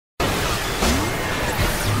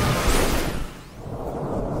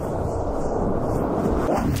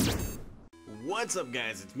What's up,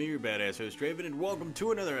 guys? It's me, your badass host Draven, and welcome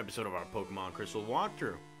to another episode of our Pokemon Crystal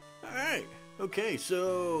walkthrough. Alright, okay,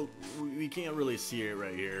 so we can't really see it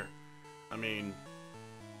right here. I mean,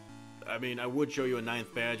 I would show you a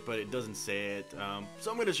 9th badge, but it doesn't say it. So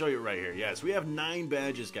I'm going to show you right here. Yes, we have 9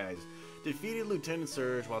 badges, guys. Defeated Lieutenant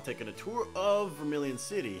Surge while taking a tour of Vermilion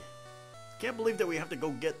City. Can't believe that we have to go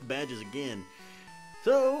get the badges again.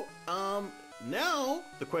 So, now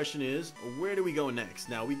the question is, where do we go next?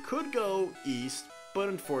 Now, we could go east, but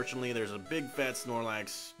unfortunately there's a big fat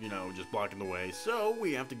Snorlax, just blocking the way. So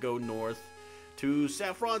we have to go north to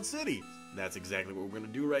Saffron City. That's exactly what we're going to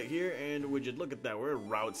do right here. And would you look at that, we're at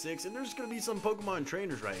Route 6, and there's going to be some Pokemon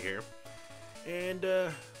trainers right here. And,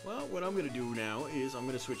 well, what I'm going to do now is I'm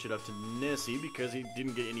going to switch it up to Nessie because he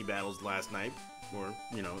didn't get any battles last night. Or,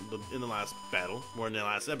 in the last battle, or in the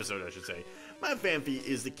last episode, I should say. My Phanpy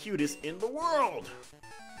is the cutest in the world!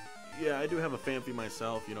 Yeah, I do have a Phanpy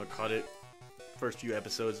myself, caught it first few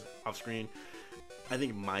episodes off screen. I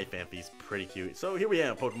think my Phanpy's pretty cute. So here we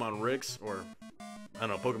have Pokemon Rix, or, I don't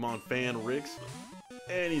know, Pokemon Fan Rix.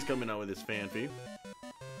 And he's coming out with his Phanpy.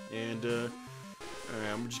 And, alright,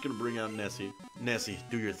 I'm just gonna bring out Nessie. Nessie,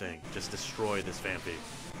 do your thing. Just destroy this Phanpy.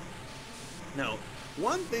 Now,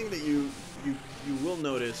 one thing that you will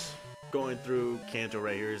notice going through Kanto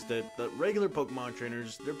right here is that the regular Pokemon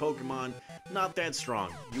trainers, their Pokemon, not that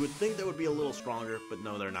strong. You would think they would be a little stronger, but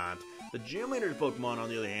no, they're not. The Gym Leader's Pokemon, on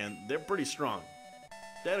the other hand, they're pretty strong.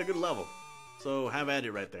 They're at a good level. So have at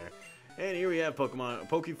it right there. And here we have Pokemon,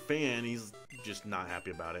 Pokefan, he's just not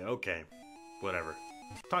happy about it. Okay, whatever.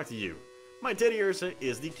 Talk to you. My Teddiursa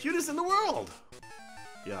is the cutest in the world!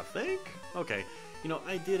 You think? Okay.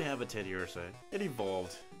 I did have a Teddiursa. It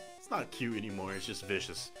evolved. It's not cute anymore, it's just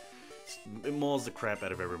vicious. It mauls the crap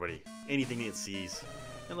out of everybody. Anything it sees.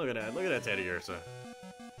 And look at that Teddiursa.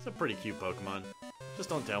 It's a pretty cute Pokemon. Just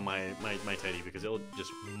don't tell my Teddy because it'll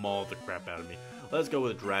just maul the crap out of me. Let's go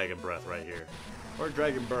with Dragon Breath right here. Or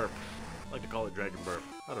Dragon Burp. I like to call it Dragon Burp.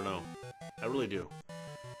 I don't know. I really do.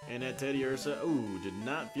 And that Teddiursa, ooh, did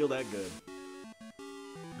not feel that good.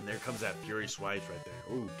 And there comes that Fury Swipes right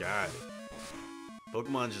there. Ooh, God.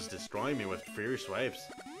 Pokemon's just destroying me with Fury Swipes.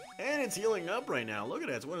 And it's healing up right now. Look at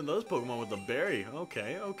that. It's one of those Pokemon with the berry.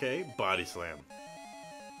 Okay, okay. Body Slam.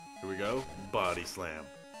 Here we go. Body Slam.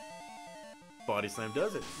 Body Slam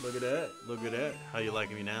does it. Look at that. Look at that. How you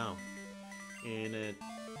liking me now? And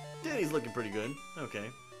Danny's looking pretty good. Okay.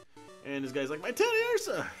 And this guy's like, my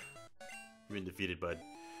Teddiursa! You've been defeated, bud.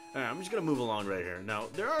 Alright, I'm just going to move along right here. Now,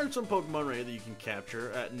 there are some Pokemon right here that you can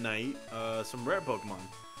capture at night. Some rare Pokemon.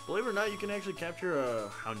 Believe it or not, you can actually capture a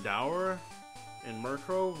Houndour and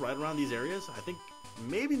Murkrow right around these areas. I think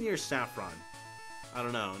maybe near Saffron. I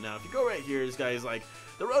don't know. Now, if you go right here, this guy is like,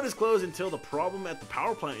 the road is closed until the problem at the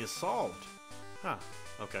power plant is solved. Huh.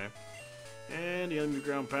 Okay. And the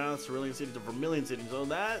underground path, Cerulean City to Vermilion City. So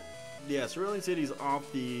that, yeah, Cerulean City's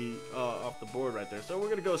off the board right there. So we're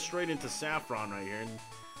gonna go straight into Saffron right here, and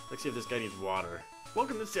let's see if this guy needs water.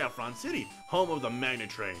 Welcome to Saffron City, home of the Magnet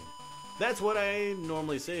Train. That's what I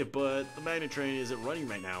normally say, but the Magnet Train isn't running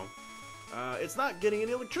right now. It's not getting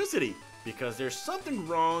any electricity because there's something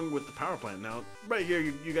wrong with the power plant. Now, right here,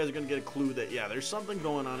 you guys are going to get a clue that, yeah, there's something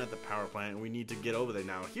going on at the power plant and we need to get over there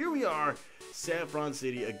now. Here we are, Saffron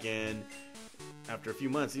City again after a few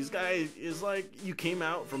months. This guy is like, you came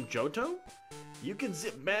out from Johto? You can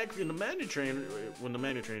zip back in the Magnet Train when the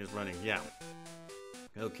Magnet Train is running. Yeah.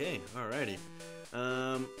 Okay, alrighty.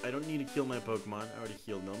 I don't need to kill my Pokemon. I already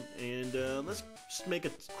healed them. And let's just make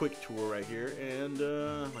a quick tour right here. And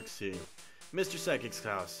let's see. Mr. Psychic's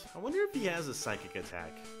house. I wonder if he has a psychic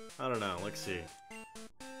attack. I don't know. Let's see.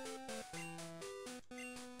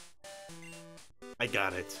 I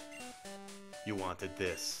got it. You wanted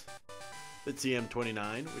this. The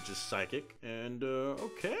TM29, which is psychic. And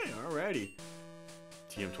okay, alrighty.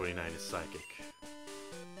 TM29 is psychic.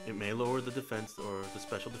 It may lower the defense or the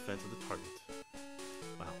special defense of the target.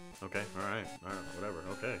 Wow. Okay. Alright. Alright. Whatever.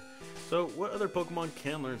 Okay. So, what other Pokemon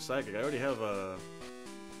can learn Psychic? I already have a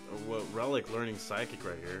Relic learning Psychic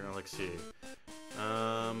right here. Now, let's see.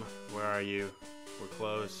 Where are you? We're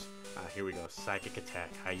close. Ah, here we go. Psychic Attack.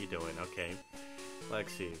 How you doing? Okay.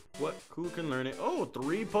 Let's see. Who can learn it? Oh,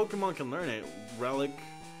 3 Pokemon can learn it. Relic.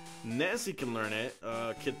 Nessie can learn it.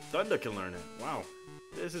 Kid Thunder can learn it. Wow.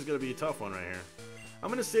 This is going to be a tough one right here. I'm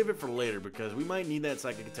going to save it for later because we might need that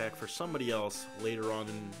Psychic Attack for somebody else later on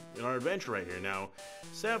in our adventure right here. Now,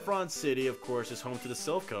 Saffron City, of course, is home to the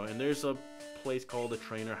Scykoh, and there's a place called the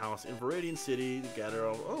Trainer House in Viridian City to gather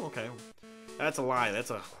all... Oh, okay. That's a lie. That's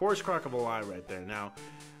a horse crock of a lie right there. Now,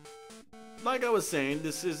 like I was saying,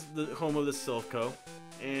 this is the home of the Scykoh,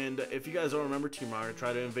 And if you guys don't remember, Team Rocket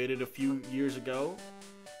tried to invade it a few years ago.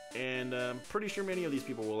 And I'm pretty sure many of these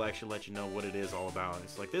people will actually let you know what it is all about.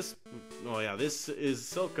 It's like this. Oh yeah, this is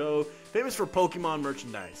Scykoh, famous for Pokemon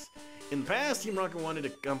merchandise. In the past, Team Rocket wanted a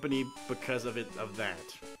company because of that.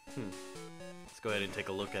 Let's go ahead and take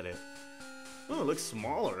a look at it. Oh, it looks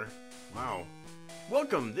smaller. Wow.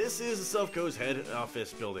 Welcome. This is Scykoh's head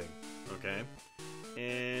office building. Okay.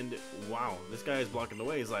 And wow, this guy is blocking the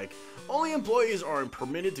way. He's like, only employees are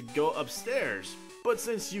permitted to go upstairs. But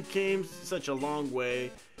since you came such a long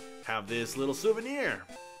way, have this little souvenir.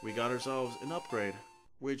 We got ourselves an upgrade,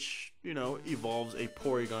 which, you know, evolves a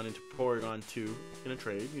Porygon into Porygon 2 in a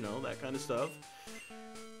trade, you know, that kind of stuff.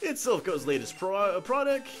 It's Scykoh's latest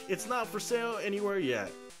product. It's not for sale anywhere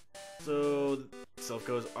yet. So,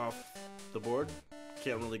 Scykoh's off the board.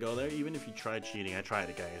 Can't really go there, even if you tried cheating. I tried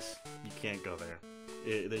it, guys. You can't go there.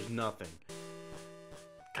 There's nothing.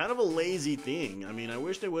 Kind of a lazy thing. I mean, I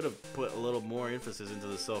wish they would have put a little more emphasis into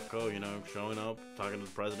the Scykoh, you know, showing up, talking to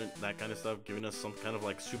the president, that kind of stuff, giving us some kind of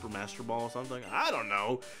like Super Master Ball or something. I don't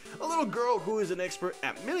know. A little girl who is an expert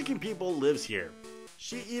at mimicking people lives here.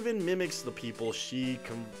 She even mimics the people she's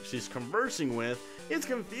conversing with. It's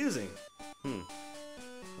confusing.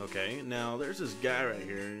 Okay, now there's this guy right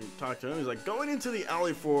here. You talk to him. He's like, going into the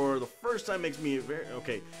alley for the first time makes me very...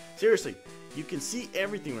 Okay, seriously, you can see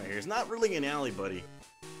everything right here. It's not really an alley, buddy.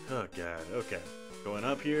 Oh, God. Okay. Going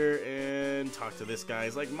up here and talk to this guy.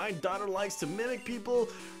 He's like, my daughter likes to mimic people.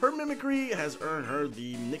 Her mimicry has earned her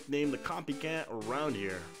the nickname the copycat around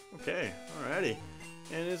here. Okay. Alrighty.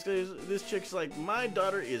 And this chick's like, my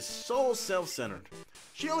daughter is so self-centered.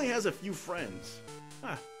 She only has a few friends.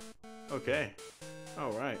 Huh. Okay.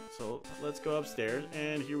 Alright. So let's go upstairs.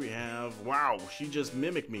 And here we have... Wow. She just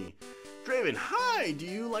mimicked me. Draven, hi. Do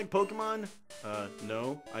you like Pokemon?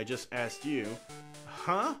 No. I just asked you.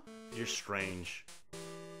 Huh? You're strange.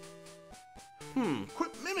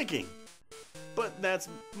 Quit mimicking! But that's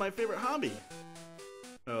my favorite hobby.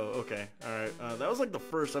 Oh, okay. Alright. That was like the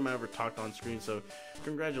first time I ever talked on screen, so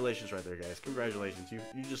congratulations right there, guys. Congratulations. You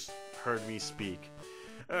just heard me speak.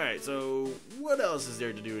 Alright, so what else is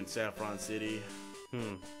there to do in Saffron City?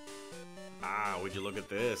 Would you look at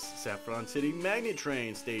this? Saffron City Magnet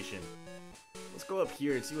Train Station. Let's go up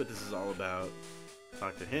here and see what this is all about.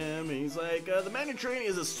 Talk to him, and he's like, the magnet train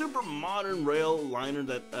is a super modern rail liner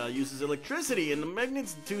that uses electricity and the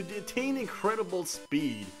magnets to attain incredible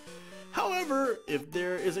speed. However, if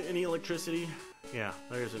there isn't any electricity, yeah,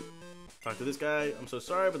 there isn't. Talk to this guy. I'm so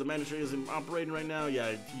sorry, but the magnet train isn't operating right now.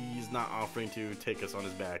 Yeah, he's not offering to take us on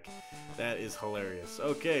his back. That is hilarious.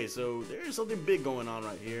 Okay, so there's something big going on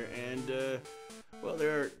right here, and well,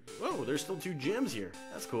 there's still 2 gyms here.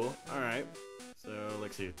 That's cool. All right. So,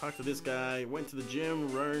 let's see, talk to this guy, went to the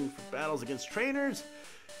gym, learned for battles against trainers.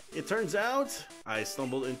 It turns out, I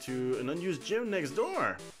stumbled into an unused gym next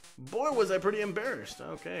door. Boy, was I pretty embarrassed.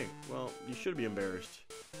 Okay, well, you should be embarrassed.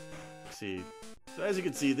 Let's see. So, as you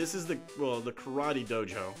can see, this is the karate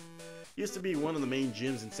dojo. Used to be one of the main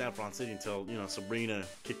gyms in Saffron City until, you know, Sabrina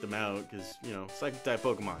kicked them out because, you know, Psychic-type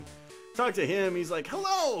Pokemon. Talk to him, he's like,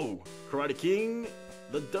 hello, Karate King.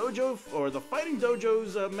 The dojo, or the fighting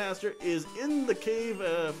dojo's master is in the cave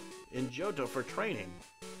in Johto for training.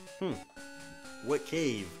 What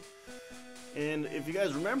cave? And if you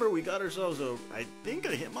guys remember, we got ourselves I think a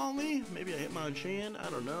Hitmonlee, maybe a Hitmonchan, I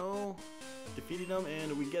don't know. Defeated him,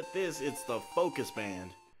 and we get this, it's the Focus Band.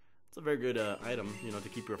 It's a very good item, you know, to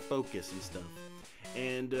keep your focus and stuff.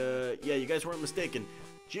 And yeah, you guys weren't mistaken.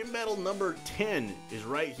 Gym battle number 10 is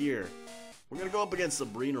right here. We're gonna go up against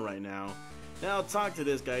Sabrina right now. Now talk to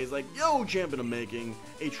this guy. He's like, yo, champion of making.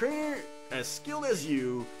 A trainer as skilled as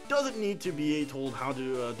you doesn't need to be told how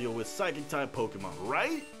to deal with Psychic-type Pokemon,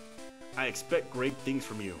 right? I expect great things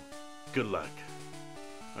from you. Good luck.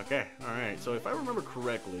 Okay, alright. So if I remember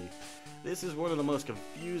correctly, this is one of the most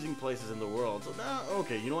confusing places in the world. So now,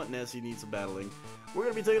 okay, you know what? Nessie needs some battling. We're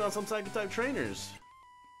going to be taking on some Psychic-type trainers.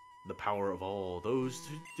 The power of all those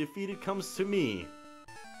defeated comes to me.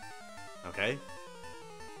 Okay.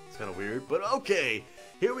 It's kind of weird, but okay.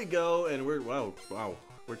 Here we go, and we're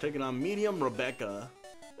we're taking on Medium Rebecca,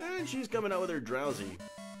 and she's coming out with her Drowsy.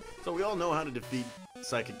 So we all know how to defeat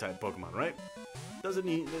Psychic-type Pokemon, right? It doesn't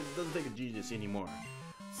take a genius anymore.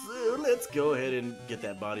 So let's go ahead and get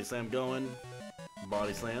that Body Slam going.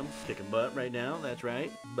 Body Slam, kicking butt right now. That's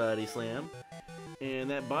right, Body Slam, and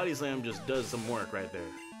that Body Slam just does some work right there.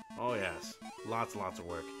 Oh yes, lots of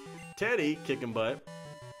work. Teddy kicking butt.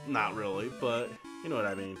 Not really, but you know what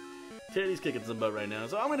I mean. Teddy's kicking some butt right now.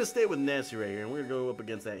 So I'm going to stay with Nessie right here, and we're going to go up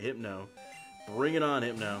against that Hypno. Bring it on,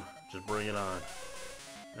 Hypno. Just bring it on.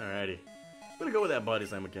 Alrighty. I'm going to go with that Body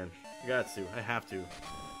Slam again. I got to. I have to.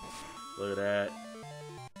 Look at that.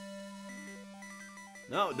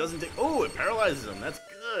 No, it doesn't take... Oh, it paralyzes him. That's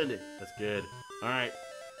good. That's good. Alright.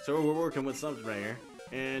 So we're working with something right here.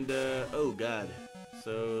 And, oh, God.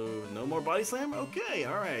 So, no more body slam? Okay,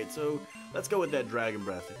 alright. So, let's go with that dragon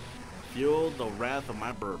breath. Fuel the wrath of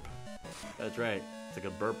my burp. That's right. It's like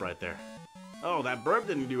a burp right there. Oh, that burp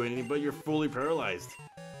didn't do anything, but you're fully paralyzed.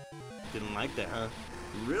 Didn't like that, huh?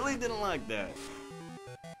 Really didn't like that.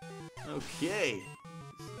 Okay.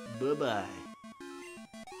 Bye-bye.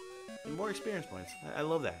 And more experience points. I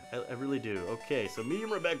love that. I really do. Okay, so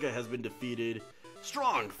Medium Rebecca has been defeated.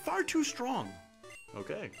 Strong. Far too strong.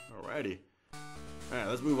 Okay, alrighty. Alright,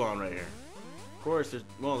 let's move on right here. Of course,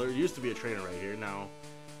 there used to be a trainer right here. Now,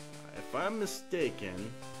 if I'm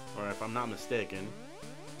mistaken, or if I'm not mistaken,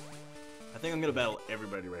 I think I'm going to battle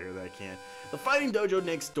everybody right here that I can. The fighting dojo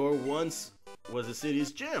next door once was the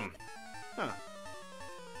city's gym. Huh.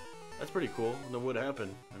 That's pretty cool. Then what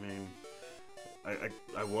happened? I mean,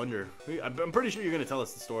 I wonder. I'm pretty sure you're going to tell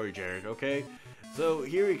us the story, Jared, okay? So,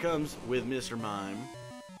 here he comes with Mr. Mime.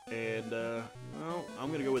 And, well, I'm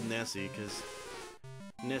going to go with Nessie, because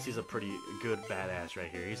Nessie's a pretty good badass right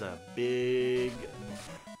here. He's a big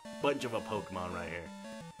bunch of a Pokemon right here.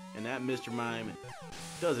 And that Mr. Mime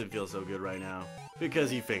doesn't feel so good right now, because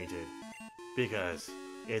he fainted. Because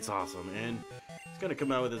it's awesome. And he's going to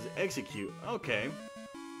come out with his Execute. Okay.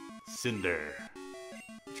 Cinder.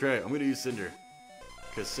 That's right, I'm going to use Cinder.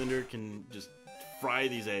 Because Cinder can just fry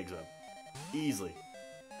these eggs up. Easily.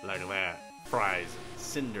 Like that. Fries.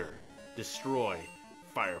 Cinder. Destroy.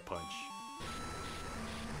 Fire Punch.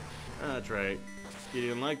 That's right. You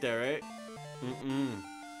didn't like that, right?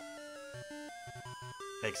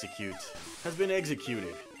 Execute. Has been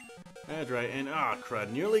executed. That's right. And,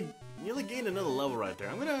 crud. Nearly gained another level right there.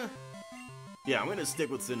 I'm gonna stick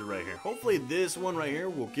with Cinder right here. Hopefully this one right here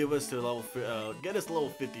will give us to level, get us to level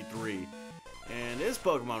 53. And this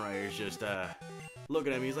Pokemon right here is just,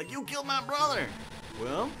 looking at me. He's like, you killed my brother!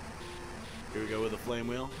 Well, here we go with the Flame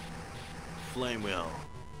Wheel. Flame Wheel.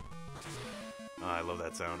 Oh, I love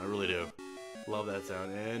that sound. I really do. Love that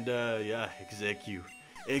sound. And, yeah, Execute.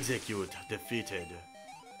 Execute. Defeated.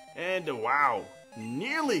 And, wow.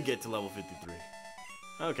 Nearly get to level 53.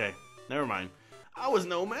 Okay, never mind. I was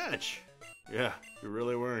no match. Yeah, you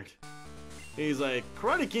really weren't. He's like,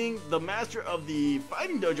 Karate King, the master of the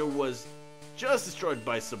fighting dojo, was just destroyed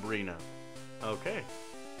by Sabrina. Okay.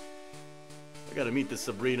 I gotta meet this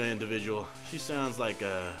Sabrina individual. She sounds like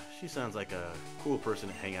a cool person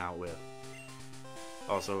to hang out with.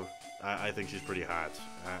 Also, I think she's pretty hot.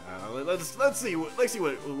 Let's see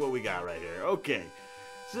what we got right here. Okay.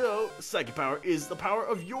 So, Psychic Power is the power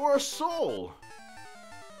of your soul.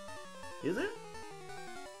 Is it?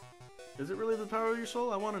 Is it really the power of your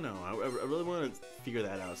soul? I want to know. I really want to figure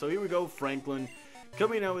that out. So here we go, Franklin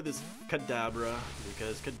coming out with his Kadabra,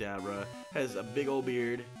 because Kadabra has a big old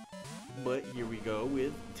beard. But here we go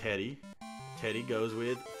with Teddy. Teddy goes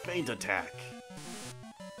with Feint Attack.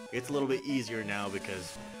 It's a little bit easier now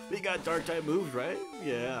because we got dark type moves, right?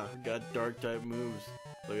 Yeah, we got dark type moves.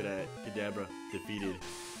 Look at that. Kadabra defeated.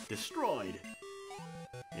 Destroyed.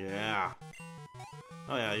 Yeah.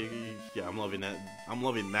 Oh yeah, yeah, I'm loving that. I'm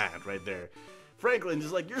loving that right there. Franklin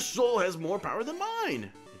is like, your soul has more power than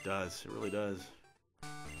mine. It does. It really does.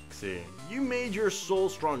 Let's see. You made your soul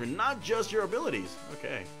stronger, not just your abilities.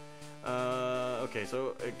 Okay. Okay,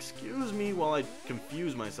 so excuse me while I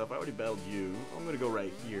confuse myself. I already battled you. I'm gonna go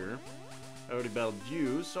right here. I already battled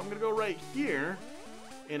you, so I'm gonna go right here.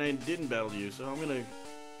 And I didn't battle you, so I'm gonna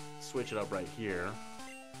switch it up right here.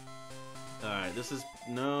 Alright, this is...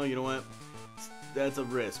 No, you know what? That's a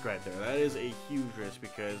risk right there. That is a huge risk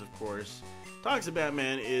because, of course, Toxic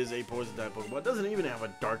Batman is a poison type Pokemon. It doesn't even have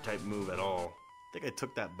a dark type move at all. I think I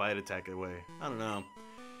took that bite attack away. I don't know.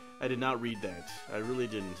 I did not read that. I really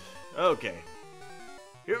didn't. Okay.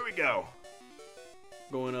 Here we go.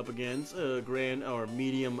 Going up against Grand or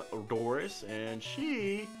Medium Doris, and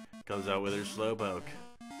she comes out with her Slowpoke.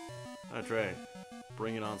 That's right.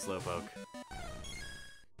 Bring it on, Slowpoke.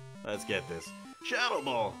 Let's get this. Shadow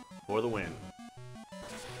Ball for the win.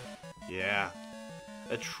 Yeah.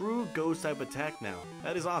 A true ghost type attack now.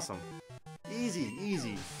 That is awesome. Easy,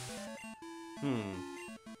 easy.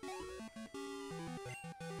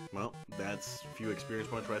 Well, that's a few experience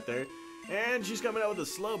points right there. And she's coming out with a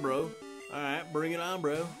slow, bro. Alright, bring it on,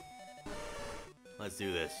 bro. Let's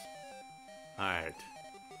do this. Alright.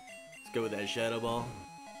 Let's go with that Shadow Ball.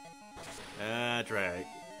 That's right.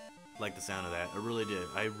 Like the sound of that. I really did.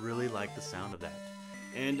 I really like the sound of that.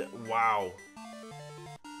 And, wow.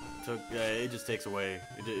 It just takes away.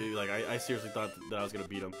 Like, I seriously thought that I was going to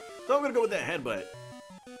beat him. So I'm going to go with that Headbutt.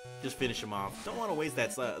 Just finish him off. Don't want to waste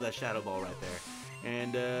that Shadow Ball right there.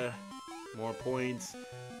 And more points.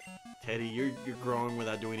 Teddy, you're growing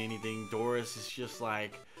without doing anything. Doris is just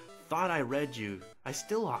like, thought I read you. I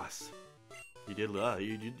still lost. You did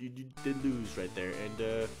lose right there. And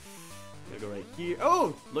gotta go right here.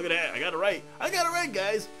 Oh, look at that. I got it right. I got it right,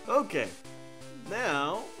 guys. Okay.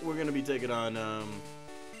 Now we're gonna be taking on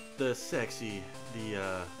the sexy,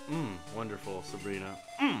 wonderful Sabrina.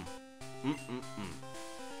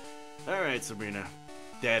 Alright, Sabrina.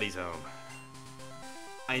 Daddy's home.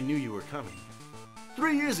 I knew you were coming.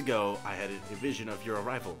 3 years ago, I had a vision of your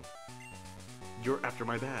arrival. You're after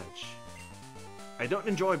my badge. I don't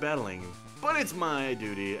enjoy battling, but it's my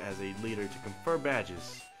duty as a leader to confer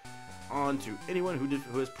badges on to anyone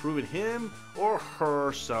who has proven him or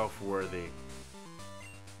herself worthy.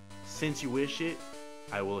 Since you wish it,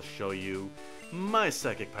 I will show you my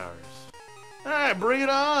psychic powers. Alright, bring it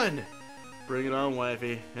on! Bring it on,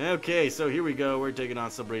 wifey. Okay, so here we go. We're taking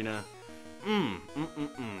on Sabrina.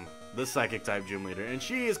 The psychic type gym leader. And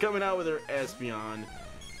she is coming out with her Espeon.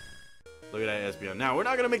 Look at that Espeon. Now, we're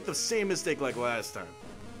not going to make the same mistake like last time.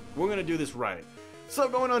 We're going to do this right. So,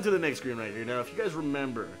 going on to the next screen right here. Now, if you guys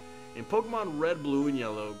remember, in Pokemon Red, Blue, and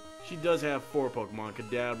Yellow, she does have 4 Pokemon.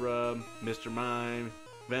 Kadabra, Mr. Mime,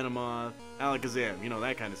 Venomoth, Alakazam. You know,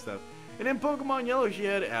 that kind of stuff. And in Pokemon Yellow, she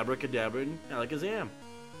had Abracadabra and Alakazam.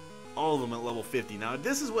 All of them at level 50. Now,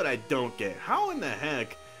 this is what I don't get. How in the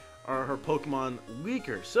heck are her Pokemon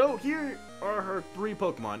weaker? So, here are her 3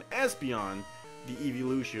 Pokemon. Espeon, the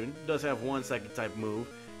evolution, does have 1 psychic type move.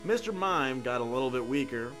 Mr. Mime got a little bit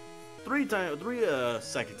weaker. 3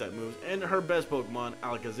 psychic type moves. And her best Pokemon,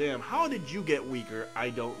 Alakazam. How did you get weaker? I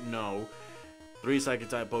don't know. 3 psychic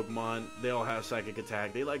type Pokemon, they all have psychic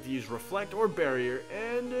attack. They like to use Reflect or Barrier.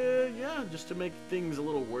 And, yeah, just to make things a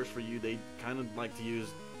little worse for you, they kind of like to use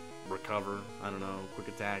Recover, I don't know, Quick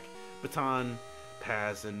Attack, Baton,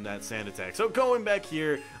 Pass, and that Sand Attack. So going back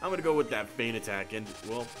here, I'm going to go with that Feint Attack, and,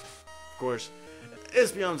 well, of course,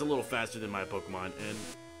 Espeon's a little faster than my Pokemon, and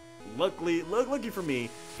lucky for me,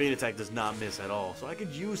 Feint Attack does not miss at all. So I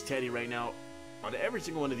could use Teddy right now on every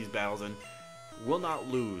single one of these battles, and will not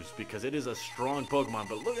lose, because it is a strong Pokemon,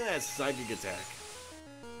 but look at that Psychic Attack.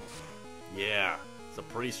 Yeah, it's a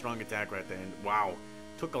pretty strong attack right there, and wow,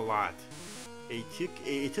 took a lot.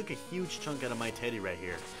 It took a huge chunk out of my Teddy right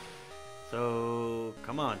here. So,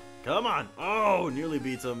 come on. Come on. Oh, nearly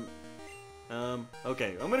beats him.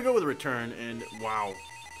 Okay, I'm going to go with a return, and wow.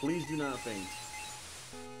 Please do not faint.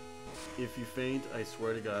 If you faint, I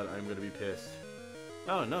swear to God, I'm going to be pissed.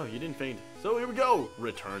 Oh, no, you didn't faint. So, here we go.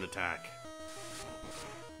 Return attack.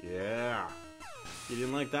 Yeah. You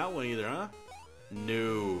didn't like that one either, huh?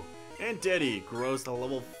 No. And Teddy grows to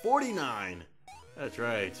level 49. That's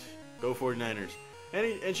right. Go 49ers.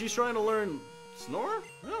 And she's trying to learn Snore?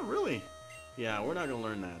 Oh, really? Yeah, we're not going to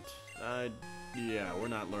learn that. Yeah, we're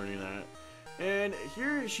not learning that. And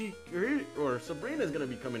here Sabrina's going to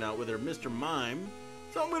be coming out with her Mr. Mime.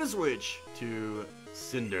 So I'm going to switch to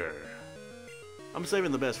Cinder. I'm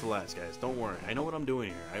saving the best for last, guys. Don't worry. I know what I'm doing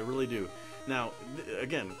here. I really do. Now,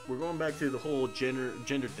 again, we're going back to the whole gender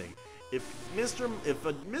thing. If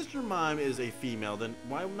Mr. Mime is a female, then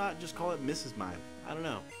why not just call it Mrs. Mime? I don't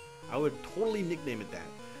know. I would totally nickname it that.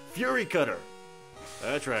 Fury Cutter.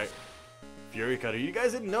 That's right. Fury Cutter. You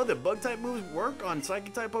guys didn't know that Bug-type moves work on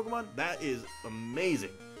Psychic-type Pokemon? That is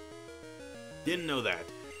amazing. Didn't know that.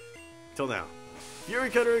 Till now. Fury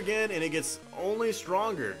Cutter again, and it gets only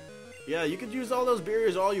stronger. Yeah, you could use all those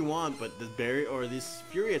barriers all you want, but this barrier or this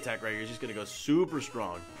Fury attack right here is just gonna go super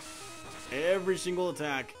strong. Every single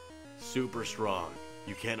attack, super strong.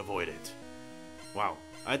 You can't avoid it. Wow.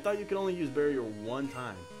 I thought you could only use barrier 1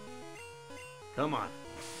 time. Come on.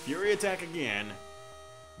 Fury attack again.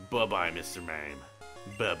 Bye-bye, Mr. Mime.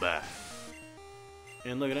 Bye-bye.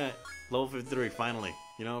 And look at that. Level 53, finally.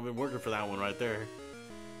 You know, I've been working for that one right there.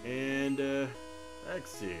 And, let's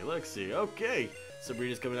see. Okay.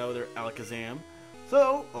 Sabrina's coming out with her Alakazam.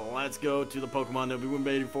 So, let's go to the Pokemon that we've been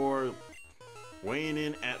waiting for. Weighing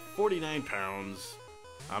in at 49 pounds.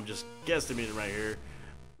 I'm just guesstimating right here.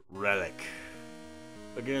 Relic.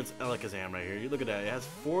 Against Alakazam right here. You look at that. It has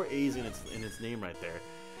 4 A's in its name right there.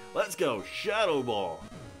 Let's go. Shadow Ball.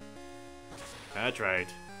 That's right.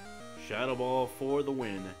 Shadow Ball for the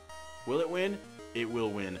win. Will it win? It will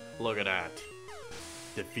win. Look at that.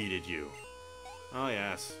 Defeated you. Oh,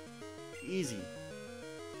 yes. Easy.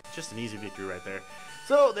 Just an easy victory right there.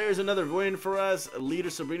 So, there's another win for us. Leader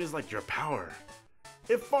Sabrina's like, your power.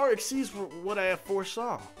 It far exceeds what I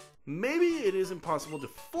foresaw. Maybe it is impossible to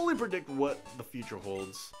fully predict what the future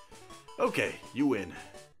holds. Okay, you win.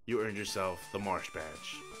 You earned yourself the Marsh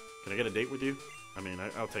Badge. Can I get a date with you? I mean,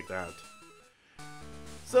 I'll take that.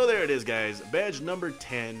 So there it is, guys. Badge number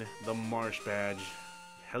 10, the Marsh badge.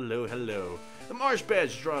 Hello, hello. The Marsh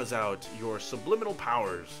badge draws out your subliminal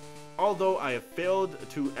powers. Although I have failed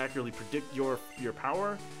to accurately predict your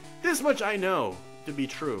power, this much I know to be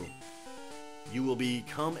true. You will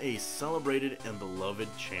become a celebrated and beloved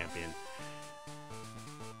champion.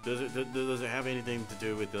 Does it have anything to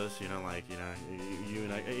do with this? You know, like, you know, you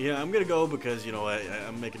and I. Yeah, I'm gonna go because, you know,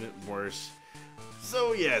 I'm making it worse.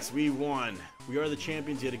 So yes, we won. We are the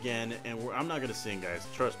champions yet again, and I'm not gonna sing, guys.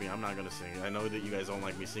 Trust me, I'm not gonna sing. I know that you guys don't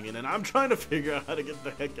like me singing, and I'm trying to figure out how to get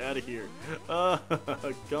the heck out of here.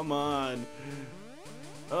 Come on.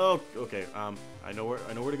 Oh, okay. I know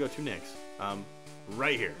where to go to next.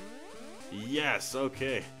 Right here. Yes.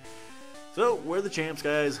 Okay. So we're the champs,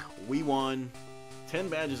 guys. We won. 10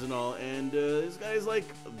 badges and all, and this guy's like,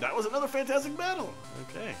 that was another fantastic battle.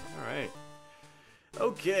 Okay. All right.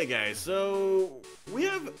 Okay, guys, so we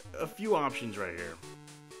have a few options right here.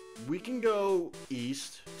 We can go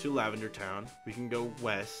east to Lavender Town, we can go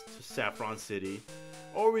west to Saffron City,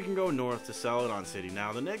 or we can go north to Celadon City.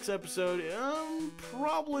 Now, the next episode,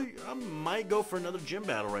 I might go for another gym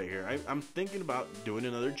battle right here. I'm thinking about doing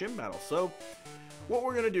another gym battle. So, what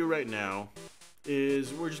we're going to do right now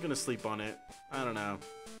is we're just going to sleep on it. I don't know.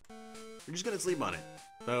 We're just going to sleep on it.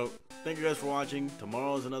 So, thank you guys for watching.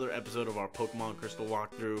 Tomorrow is another episode of our Pokemon Crystal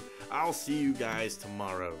walkthrough. I'll see you guys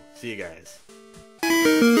tomorrow. See you guys.